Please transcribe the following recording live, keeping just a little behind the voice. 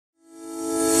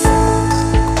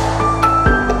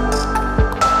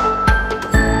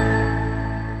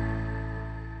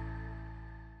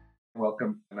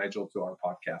Nigel, to our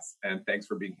podcast. And thanks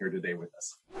for being here today with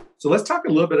us. So let's talk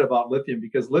a little bit about lithium,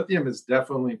 because lithium is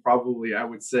definitely, probably, I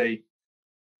would say,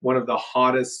 one of the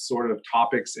hottest sort of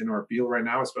topics in our field right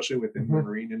now, especially within the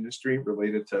marine industry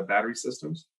related to battery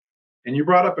systems. And you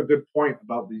brought up a good point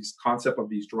about these concept of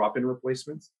these drop-in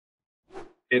replacements.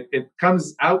 It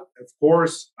comes out, of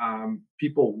course,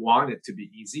 people want it to be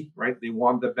easy, right? They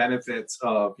want the benefits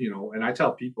of, and I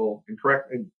tell people, and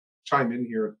correct and chime in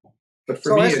here, but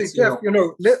for me, actually, it's, Jeff,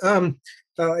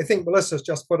 I think Melissa's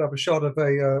just put up a shot of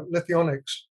a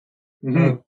Lithionics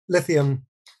lithium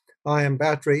ion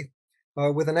battery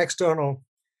with an external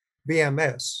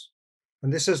BMS.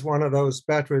 And this is one of those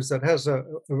batteries that has a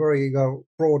very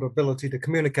broad ability to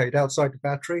communicate outside the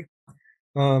battery,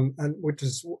 and which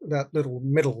is that little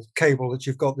middle cable that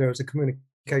you've got there as a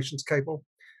communications cable.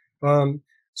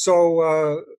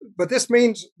 But this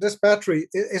means this battery,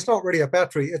 it's not really a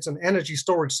battery, it's an energy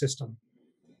storage system.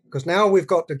 Because now we've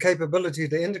got the capability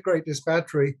to integrate this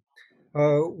battery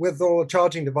with all the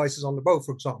charging devices on the boat,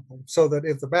 for example, so that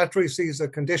if the battery sees a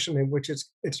condition in which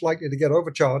it's likely to get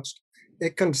overcharged,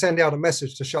 it can send out a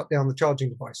message to shut down the charging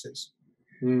devices.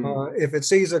 If it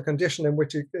sees a condition in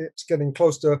which it's getting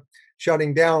close to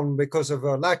shutting down because of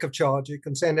a lack of charge, it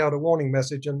can send out a warning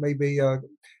message and maybe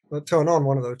turn on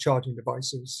one of those charging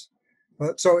devices.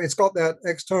 So it's got that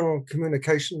external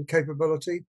communication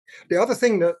capability. The other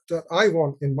thing that I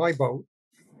want in my boat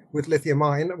with lithium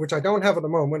ion, which I don't have at the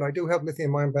moment, I do have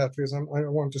lithium ion batteries. I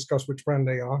won't discuss which brand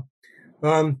they are.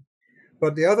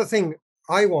 But the other thing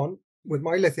I want with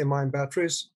my lithium ion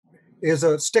batteries is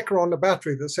a sticker on the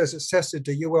battery that says it's tested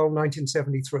to UL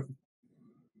 1973.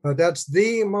 That's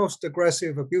the most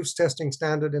aggressive abuse testing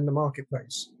standard in the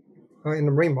marketplace, in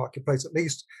the marine marketplace at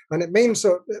least. And it means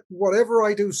that whatever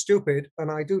I do stupid, and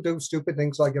I do stupid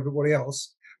things like everybody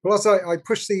else, plus I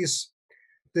push these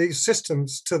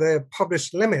systems to their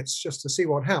published limits just to see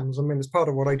what happens. I mean, it's part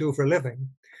of what I do for a living.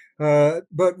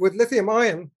 But with lithium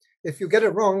ion, if you get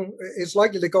it wrong, it's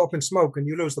likely to go up in smoke and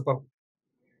you lose the boat.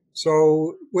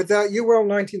 So with that UL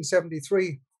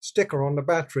 1973 sticker on the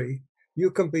battery, you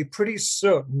can be pretty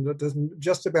certain that there's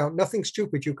just about nothing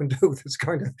stupid you can do that's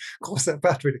going to cause that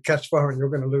battery to catch fire and you're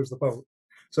going to lose the boat.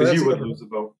 So you would lose the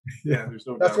boat. Yeah, there's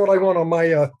no doubt. That's what I want on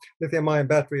my lithium ion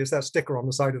battery, is that sticker on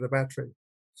the side of the battery.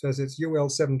 It says it's UL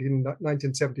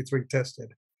 1973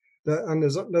 tested. And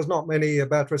there's not many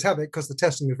batteries have it because the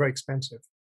testing is very expensive.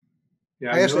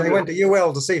 Yeah, I went to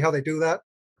UL to see how they do that.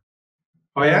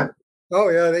 Oh, yeah? Oh,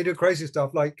 yeah, they do crazy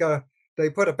stuff. Like they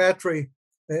put a battery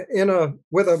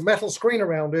with a metal screen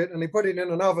around it, and they put it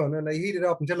in an oven, and they heat it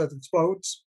up until it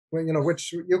explodes.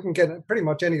 Which you can get pretty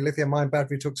much any lithium-ion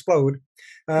battery to explode.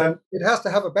 It has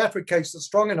to have a battery case that's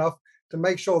strong enough to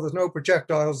make sure there's no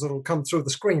projectiles that'll come through the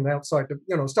screen outside,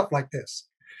 stuff like this.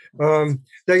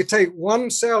 They take one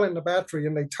cell in the battery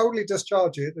and they totally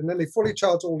discharge it, and then they fully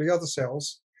charge all the other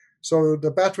cells. So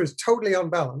the battery is totally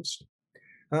unbalanced.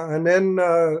 And then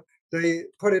they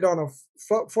put it on a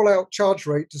full-out charge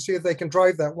rate to see if they can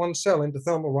drive that one cell into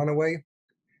thermal runaway,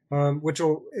 which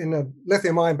will, in a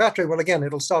lithium-ion battery, well, again,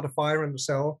 it'll start a fire in the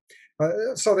cell.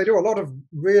 So they do a lot of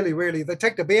really, they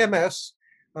take the BMS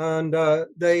and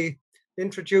they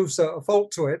introduce a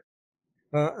fault to it,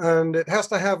 and it has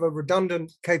to have a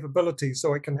redundant capability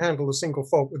so it can handle a single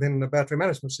fault within the battery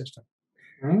management system.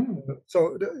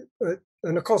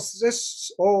 And of course,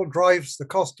 this all drives the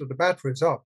cost of the batteries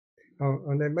up,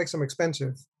 and it makes them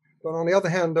expensive. But on the other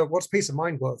hand, what's peace of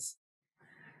mind worth?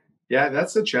 Yeah,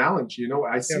 that's a challenge.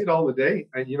 I see it all the day.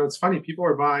 And, it's funny. People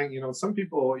are buying, some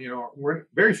people,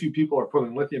 very few people are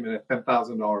putting lithium in a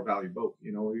 $10,000 value boat.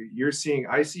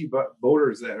 I see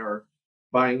boaters that are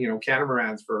buying,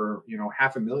 catamarans for,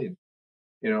 $500,000,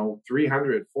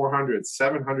 300, 400,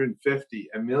 750,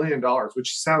 $1 million,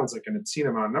 which sounds like an obscene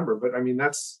amount of number. But I mean,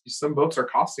 some boats are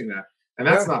costing that. And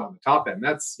that's not on the top end.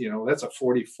 That's, that's a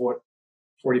 40-foot,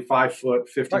 45-foot,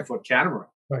 50-foot catamaran.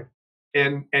 Right.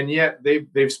 And yet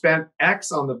they've spent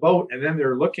X on the boat, and then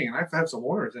they're looking, and I've had some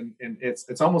owners, and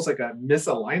it's almost like a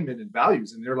misalignment in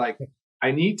values. And they're like,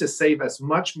 I need to save as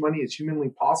much money as humanly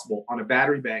possible on a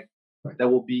battery bank that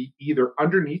will be either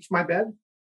underneath my bed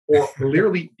or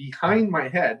literally behind my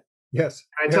head. Yes.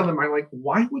 And I tell them, I'm like,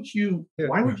 why would you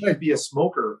be a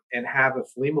smoker and have a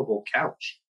flammable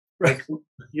couch? Like,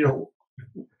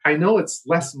 I know it's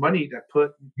less money to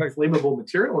put flammable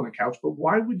material on a couch, but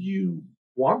why would you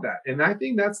want that? And I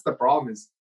think that's the problem, is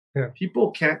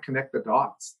people can't connect the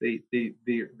dots. They're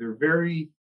very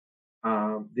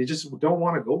they just don't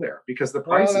want to go there because the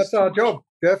price. Well, that's our job,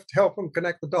 Jeff, to help them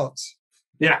connect the dots.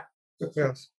 Yeah.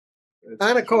 Yes.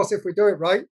 And of course, if we do it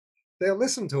right, they'll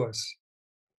listen to us.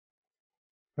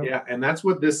 Yeah, and that's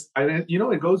what this. And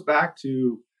it goes back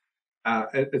to.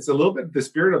 It's a little bit the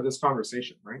spirit of this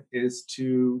conversation, right? Is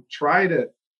to try to.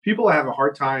 People have a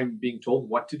hard time being told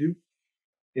what to do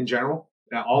in general.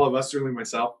 All of us, certainly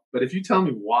myself. But if you tell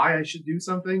me why I should do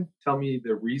something, tell me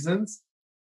the reasons,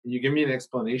 and you give me an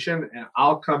explanation, and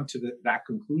I'll come to that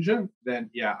conclusion. Then,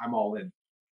 yeah, I'm all in.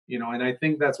 And I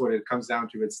think that's what it comes down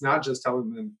to. It's not just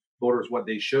telling them voters what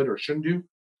they should or shouldn't do,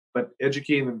 but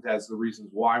educating them as the reasons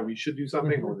why we should do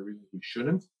something or the reasons we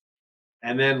shouldn't.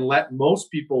 And then let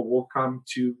most people will come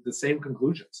to the same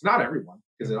conclusions. Not everyone,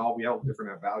 because we all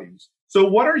different values. So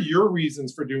what are your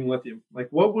reasons for doing lithium? Like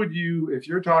what would you, if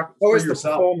you're talking for It's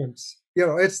yourself? the performance.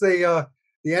 It's the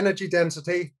energy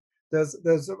density. There's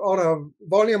on a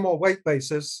volume or weight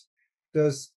basis,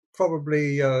 there's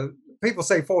probably people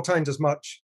say 4 times as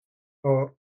much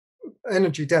or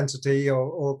energy density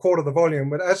or a quarter of the volume,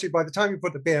 but actually by the time you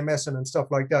put the BMS in and stuff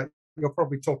like that, you're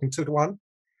probably talking 2 to 1.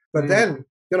 But then,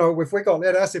 if we got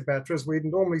lead acid batteries,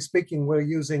 normally speaking, we're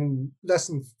using less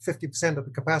than 50% of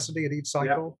the capacity at each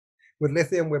cycle. With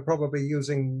lithium, we're probably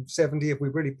using 70 if we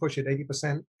really push it,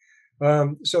 80%.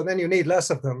 So then you need less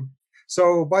of them.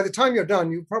 So by the time you're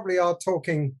done, you probably are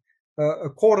talking a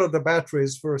quarter of the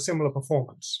batteries for a similar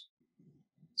performance.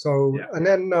 So, and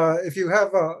then if you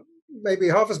have maybe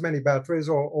half as many batteries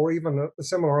or even a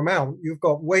similar amount, you've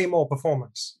got way more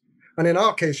performance. And in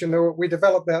our case, we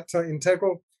developed that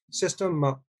integral system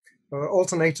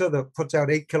alternator that puts out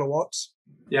 8 kilowatts.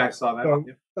 Yeah, I saw that.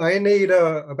 So I need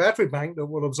a battery bank that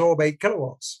will absorb 8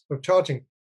 kilowatts of charging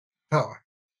power.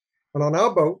 And on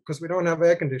our boat, because we don't have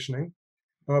air conditioning,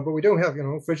 but we do have,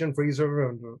 fridge and freezer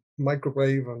and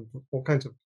microwave and all kinds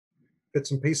of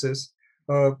bits and pieces.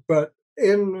 But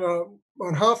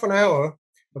on half an hour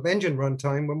of engine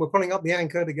runtime, when we're pulling up the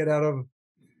anchor to get out of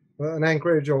an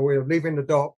anchorage or we're leaving the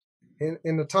dock,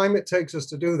 in the time it takes us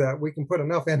to do that, we can put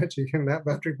enough energy in that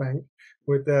battery bank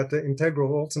with that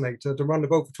integral alternator to run the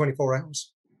boat for 24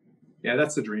 hours. Yeah,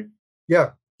 that's the dream.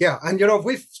 Yeah. And,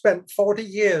 we've spent 40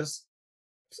 years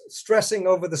stressing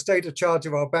over the state of charge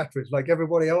of our batteries, like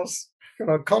everybody else,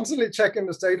 constantly checking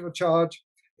the state of a charge,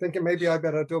 thinking maybe I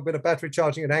better do a bit of battery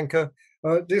charging at anchor.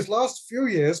 These last few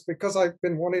years, because I've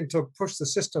been wanting to push the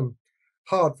system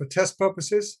hard for test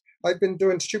purposes, I've been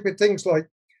doing stupid things like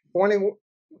boiling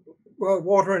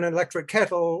water in an electric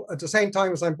kettle at the same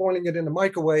time as I'm boiling it in the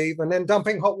microwave, and then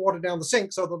dumping hot water down the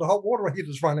sink so that the hot water heater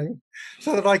is running,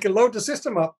 so that I can load the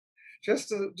system up just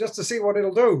to see what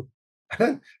it'll do.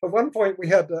 And at one point, we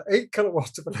had 8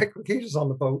 kilowatts of electric heaters on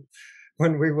the boat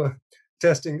when we were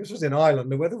testing. This was in Ireland.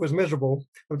 The weather was miserable,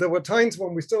 but there were times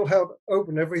when we still held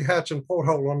open every hatch and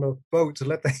porthole on the boat to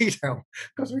let the heat out,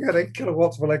 because we had 8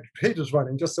 kilowatts of electric heaters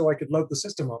running just so I could load the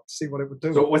system up to see what it would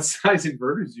do. So what size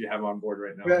inverters do you have on board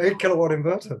right now? We had 8 kilowatt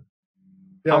inverter.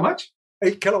 How much?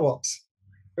 8 kilowatts.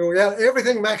 We had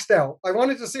everything maxed out. I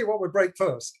wanted to see what would break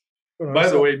first. By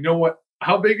the way,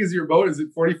 how big is your boat? Is it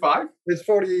 45? It's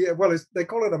 40. Well, they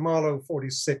call it a Marlow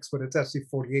 46, but it's actually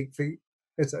 48 feet.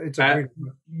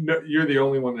 No, you're the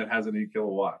only one that has an 8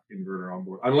 kilowatt inverter on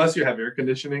board, unless you have air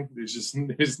conditioning. There's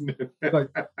right.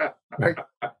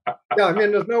 Yeah, I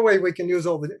mean, there's no way we can use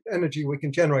all the energy we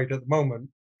can generate at the moment.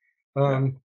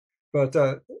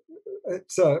 But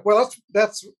it's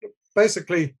that's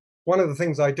basically one of the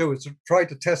things I do, is to try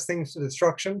to test things to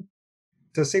destruction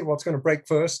to see what's going to break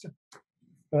first.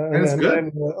 And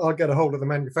then I'll get a hold of the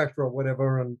manufacturer or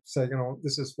whatever and say,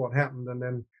 this is what happened, and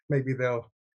then maybe they'll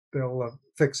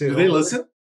fix it. Do they listen?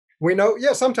 We know,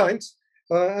 yeah, sometimes,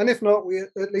 and if not,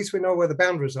 at least we know where the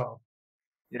boundaries are.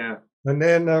 Yeah, and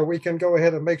then we can go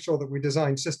ahead and make sure that we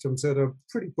design systems that are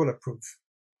pretty bulletproof.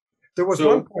 There was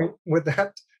one point with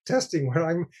that testing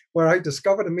where I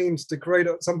discovered a means to create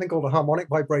something called a harmonic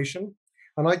vibration,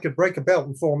 and I could break a belt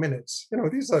in 4 minutes.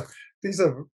 These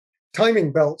are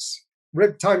timing belts.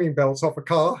 Ribbed timing belts off a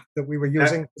car that we were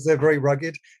using because they're very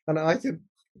rugged, and I could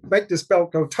make this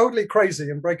belt go totally crazy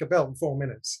and break a belt in 4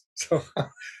 minutes. So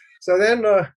then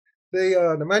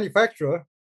the manufacturer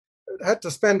had to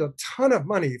spend a ton of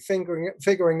money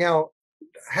figuring out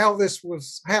how this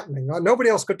was happening. Nobody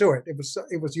else could do it.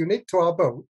 It was unique to our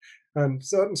boat, and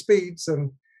certain speeds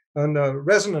and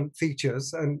resonant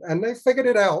features, and they figured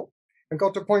it out and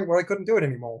got to a point where I couldn't do it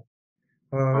anymore.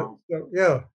 So,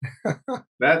 yeah.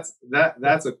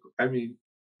 I mean,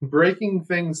 breaking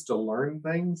things to learn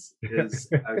things is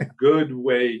a good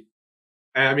way.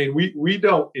 I mean, we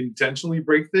don't intentionally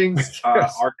break things.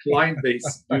 Our client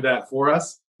base do that for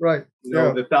us. Right.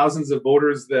 The thousands of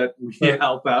voters that we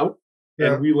help out,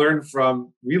 and we learn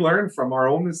from our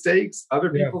own mistakes, other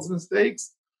people's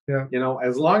mistakes. Yeah.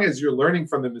 As long as you're learning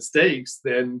from the mistakes,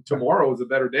 then tomorrow is a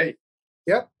better day.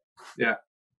 Yep. Yeah.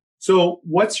 So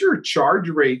what's your charge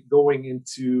rate going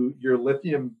into your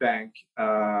lithium bank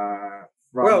from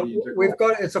Well, the integral? we've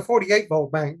got it's a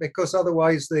 48-volt bank because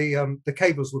otherwise the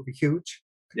cables would be huge.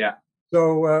 Yeah.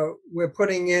 So we're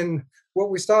putting in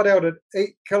what we start out at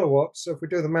 8 kilowatts. So if we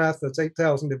do the math, that's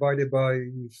 8,000 divided by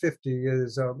 50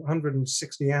 is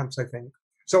 160 amps, I think.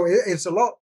 So it's a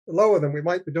lot lower than we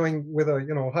might be doing with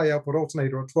a high output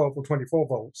alternator at 12 or 24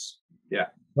 volts. Yeah.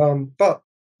 But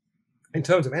in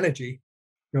terms of energy,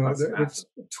 It's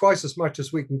twice as much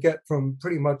as we can get from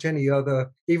pretty much any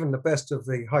other, even the best of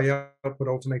the high output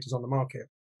alternators on the market.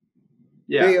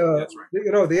 Yeah, that's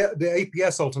right. The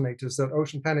APS alternators that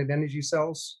Ocean Planet Energy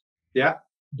sells, Yeah.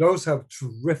 those have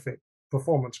terrific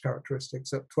performance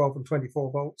characteristics at 12 and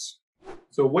 24 volts.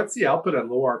 So what's the output at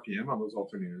low RPM on those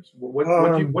alternators?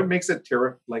 What makes it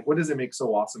like? What does it make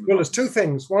so awesome? Well, there's two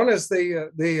things. One is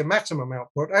the maximum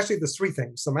output. Actually, there's three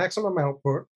things. The maximum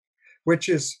output, which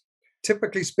is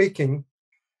typically speaking,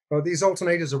 these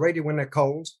alternators are ready when they're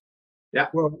cold. Yeah.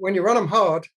 Well, when you run them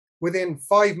hard, within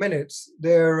 5 minutes,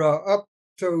 they're up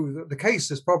to the case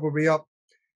is probably up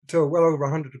to well over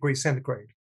 100 degrees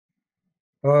centigrade.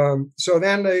 So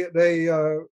then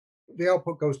the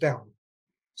output goes down.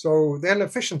 So then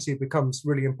efficiency becomes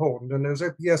really important. And those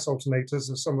APS alternators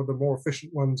are some of the more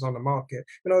efficient ones on the market.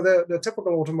 The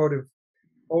typical automotive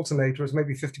alternator is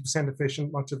maybe 50%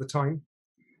 efficient much of the time.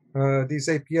 These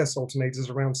APS alternators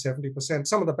are around 70%.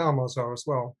 Some of the Balmors are as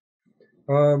well.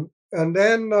 And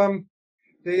then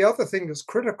the other thing that's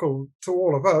critical to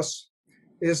all of us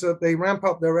is that they ramp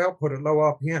up their output at low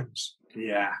RPMs.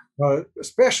 Yeah.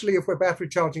 Especially if we're battery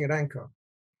charging at anchor.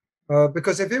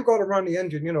 Because if you've got to run the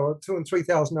engine, at 2,000 and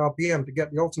 3,000 RPM to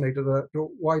get the alternator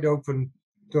to wide open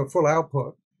to a full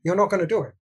output, you're not going to do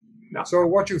it. No. So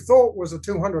what you thought was a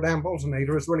 200 amp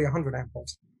alternator is really a 100 amp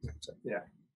alternator. Yeah.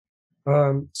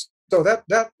 So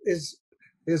that is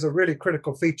a really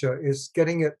critical feature, is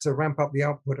getting it to ramp up the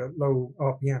output at low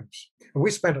RPMs. And we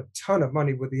spent a ton of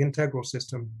money with the integral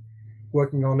system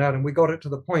working on that, and we got it to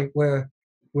the point where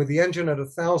with the engine at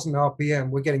 1,000 RPM,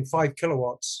 we're getting 5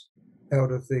 kilowatts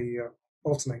out of the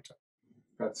alternator.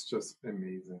 That's just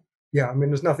amazing. Yeah, I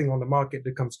mean, there's nothing on the market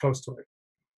that comes close to it.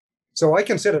 So I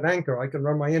can sit at anchor. I can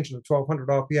run my engine at 1,200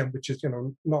 RPM, which is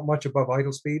not much above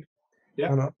idle speed.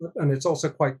 Yeah. And it's also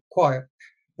quite quiet.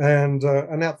 And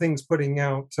that thing's putting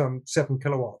out 7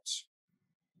 kilowatts.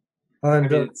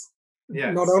 And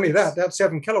not only that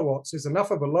 7 kilowatts is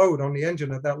enough of a load on the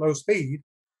engine at that low speed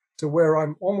to where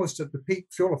I'm almost at the peak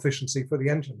fuel efficiency for the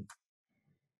engine.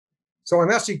 So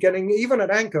I'm actually getting, even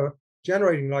at anchor,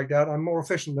 generating like that, I'm more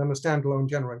efficient than a standalone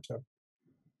generator.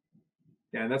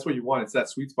 Yeah, and that's what you want. It's that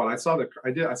sweet spot. I saw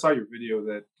your video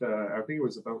that I think it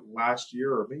was about last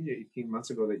year or maybe 18 months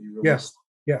ago that you released.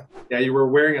 Yes. Yeah, you were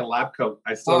wearing a lab coat.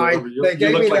 I still remember. You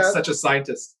looked like such a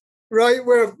scientist. Right,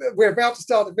 we're about to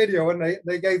start the video, and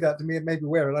they gave that to me and made me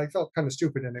wear it. I felt kind of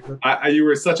stupid in it. But you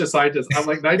were such a scientist. I'm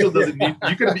like, Nigel doesn't need.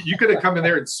 You could have come in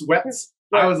there in sweats.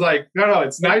 Right. I was like, no,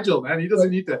 it's Nigel, man. He doesn't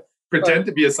need to pretend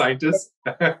to be a scientist.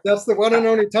 That's the one and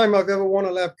only time I've ever worn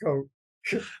a lab coat.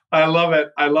 I love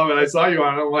it. I saw you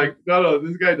on. I'm like, no,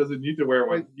 this guy doesn't need to wear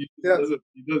one. He doesn't.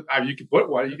 I mean, you can put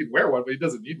one. You can wear one, but he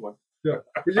doesn't need one. Yeah,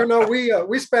 but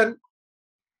we spent.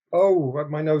 Oh,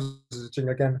 my nose is itching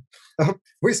again.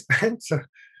 We spent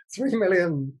 $3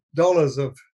 million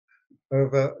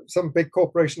of some big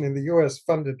corporation in the US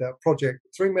funded that project.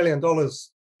 $3 million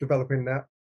developing that.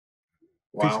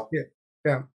 Wow.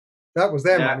 Yeah, that was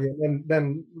their money, and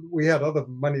then we had other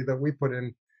money that we put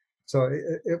in. So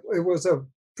it was a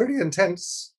pretty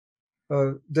intense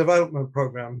development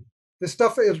program. This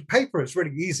stuff paper is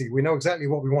really easy. We know exactly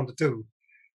what we want to do,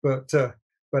 but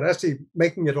actually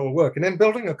making it all work, and then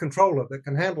building a controller that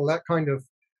can handle that kind of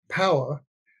power.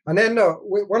 And then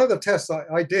one of the tests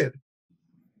I did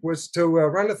was to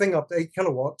run the thing up to 8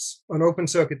 kilowatts and open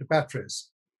circuit the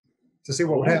batteries to see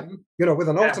what would happen. With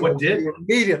an alternator, you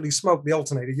immediately smoke the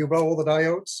alternator. You blow all the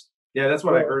diodes. Yeah, that's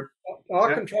what I heard.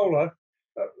 Our controller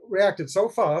reacted so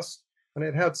fast, and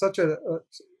it had such a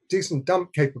decent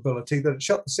dump capability that it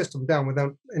shut the system down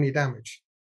without any damage.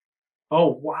 Oh,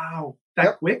 wow.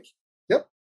 That quick? Yep.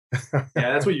 Yeah,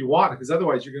 that's what you want, because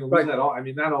otherwise you're going to lose that. I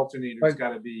mean, that alternator's got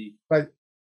to be. Right.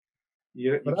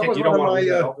 You don't want to lose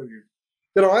that alternator.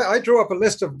 I drew up a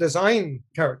list of design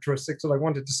characteristics that I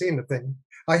wanted to see in the thing.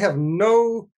 I have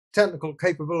no technical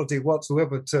capability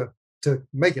whatsoever to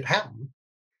make it happen,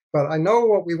 but I know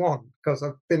what we want because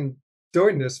I've been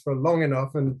doing this for long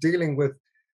enough and dealing with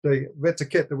the Vita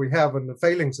kit that we have and the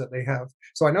failings that they have.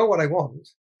 So I know what I want.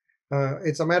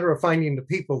 It's a matter of finding the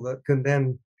people that can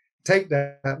then take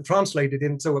that and translate it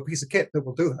into a piece of kit that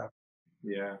will do that.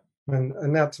 Yeah.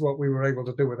 And that's what we were able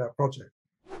to do with that project.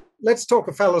 Let's talk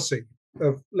a fallacy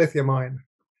of lithium ion.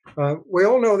 We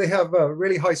all know they have a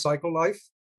really high cycle life.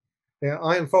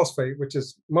 Iron phosphate, which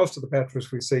is most of the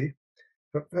batteries we see,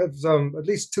 has at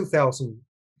least 2,000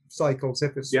 cycles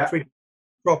if it's treated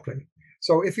properly.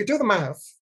 So if you do the math,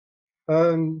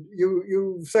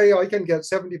 you say I can get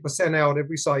 70% out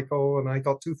every cycle, and I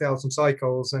got 2,000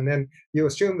 cycles, and then you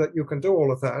assume that you can do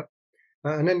all of that.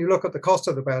 And then you look at the cost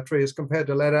of the battery as compared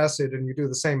to lead acid, and you do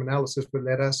the same analysis with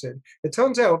lead acid. It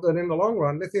turns out that in the long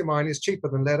run, lithium ion is cheaper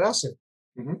than lead acid.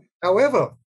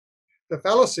 However, the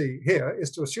fallacy here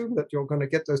is to assume that you're going to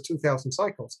get those 2,000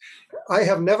 cycles. I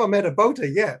have never met a boater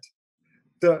yet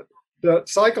that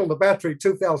cycled the battery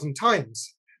 2,000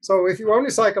 times. So if you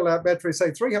only cycle that battery,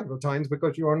 say 300 times,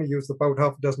 because you only use the boat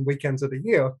half a dozen weekends of the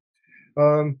year,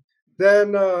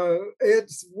 then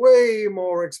it's way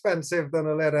more expensive than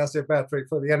a lead acid battery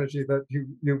for the energy that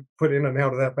you put in and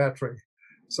out of that battery.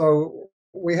 So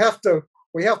we have to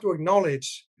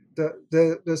acknowledge that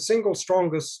the single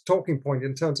strongest talking point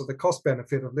in terms of the cost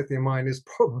benefit of lithium ion is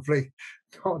probably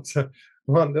not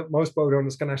one that most boat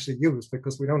owners can actually use,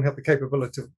 because we don't have the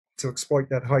capability to exploit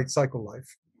that high cycle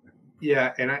life.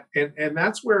 Yeah, and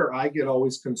that's where I get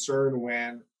always concerned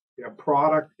when a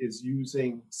product is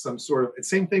using some sort of,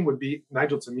 same thing would be,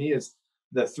 Nigel, to me, is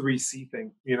the 3C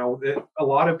thing. You know, a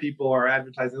lot of people are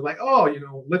advertising like, oh, you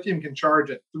know, lithium can charge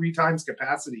at 3 times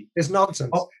capacity. It's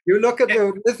nonsense. You look at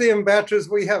the lithium batteries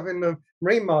we have in the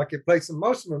marine marketplace, and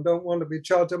most of them don't want to be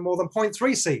charged at more than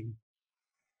 0.3C,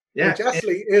 which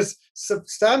actually is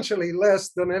substantially less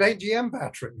than an AGM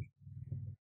battery.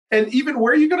 And even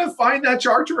where are you going to find that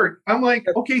charger? I'm like,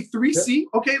 okay, 3C.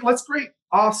 Okay, that's great.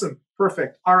 Awesome.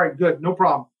 Perfect. All right, good. No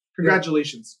problem.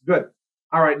 Congratulations. Good.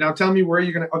 All right, now tell me where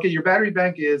you're going to, okay, your battery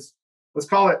bank is, let's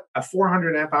call it a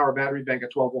 400 amp hour battery bank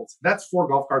at 12 volts. That's 4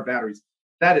 golf cart batteries.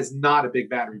 That is not a big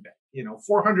battery bank. You know,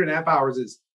 400 amp hours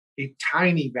is a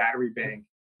tiny battery bank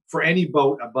for any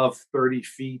boat above 30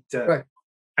 feet.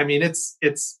 I mean, it's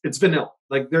vanilla.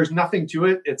 Like, there's nothing to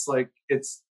it. It's like,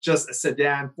 it's just a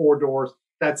sedan, 4 doors.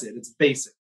 That's it. It's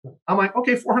basic. I'm like,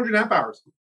 okay, 400 amp hours.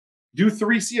 Do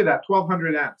 3C of that,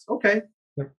 1,200 amps. Okay.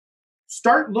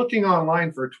 Start looking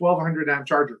online for a 1,200 amp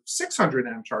charger, 600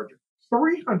 amp charger,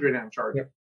 300 amp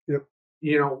charger.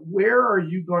 You know, where are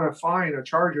you going to find a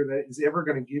charger that is ever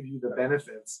going to give you the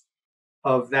benefits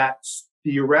of that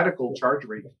theoretical charge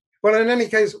rate? Well, in any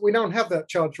case, we don't have that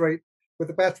charge rate with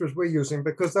the batteries we're using,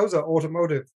 because those are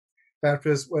automotive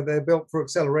batteries where they're built for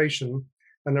acceleration,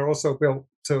 and they're also built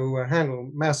to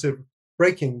handle massive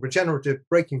regenerative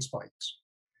braking spikes.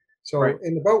 So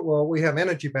in the boat world, we have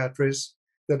energy batteries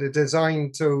that are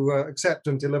designed to accept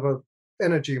and deliver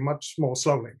energy much more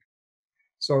slowly.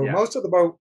 So most of the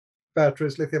boat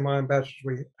batteries, lithium ion batteries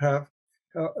we have,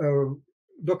 are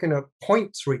looking at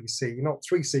 0.3C, not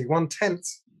 3C,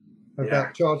 1/10 of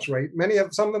that charge rate.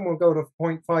 Some of them will go to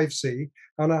 0.5C,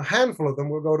 and a handful of them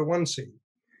will go to 1C.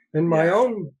 In my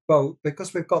own boat,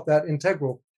 because we've got that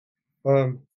integral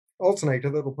alternator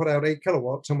that will put out 8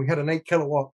 kilowatts, and we had an 8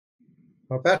 kilowatt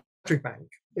battery bank,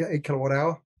 8 kilowatt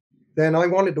hour, then I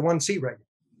wanted the 1C rating.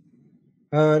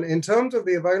 And in terms of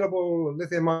the available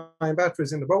lithium ion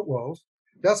batteries in the boat world,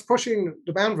 that's pushing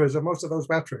the boundaries of most of those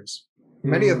batteries.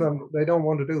 Many of them, they don't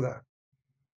want to do that.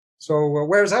 So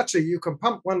whereas actually you can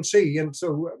pump 1C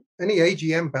into any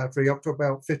AGM battery up to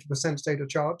about 50% state of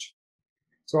charge.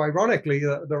 So ironically,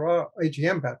 there are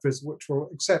AGM batteries which will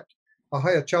accept a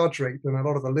higher charge rate than a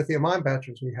lot of the lithium ion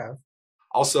batteries we have.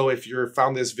 Also, if you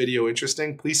found this video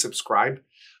interesting, please subscribe.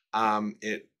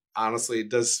 Honestly, it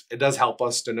does help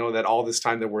us to know that all this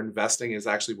time that we're investing is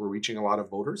actually, we're reaching a lot of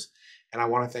voters. And I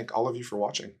want to thank all of you for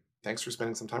watching. Thanks for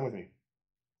spending some time with me.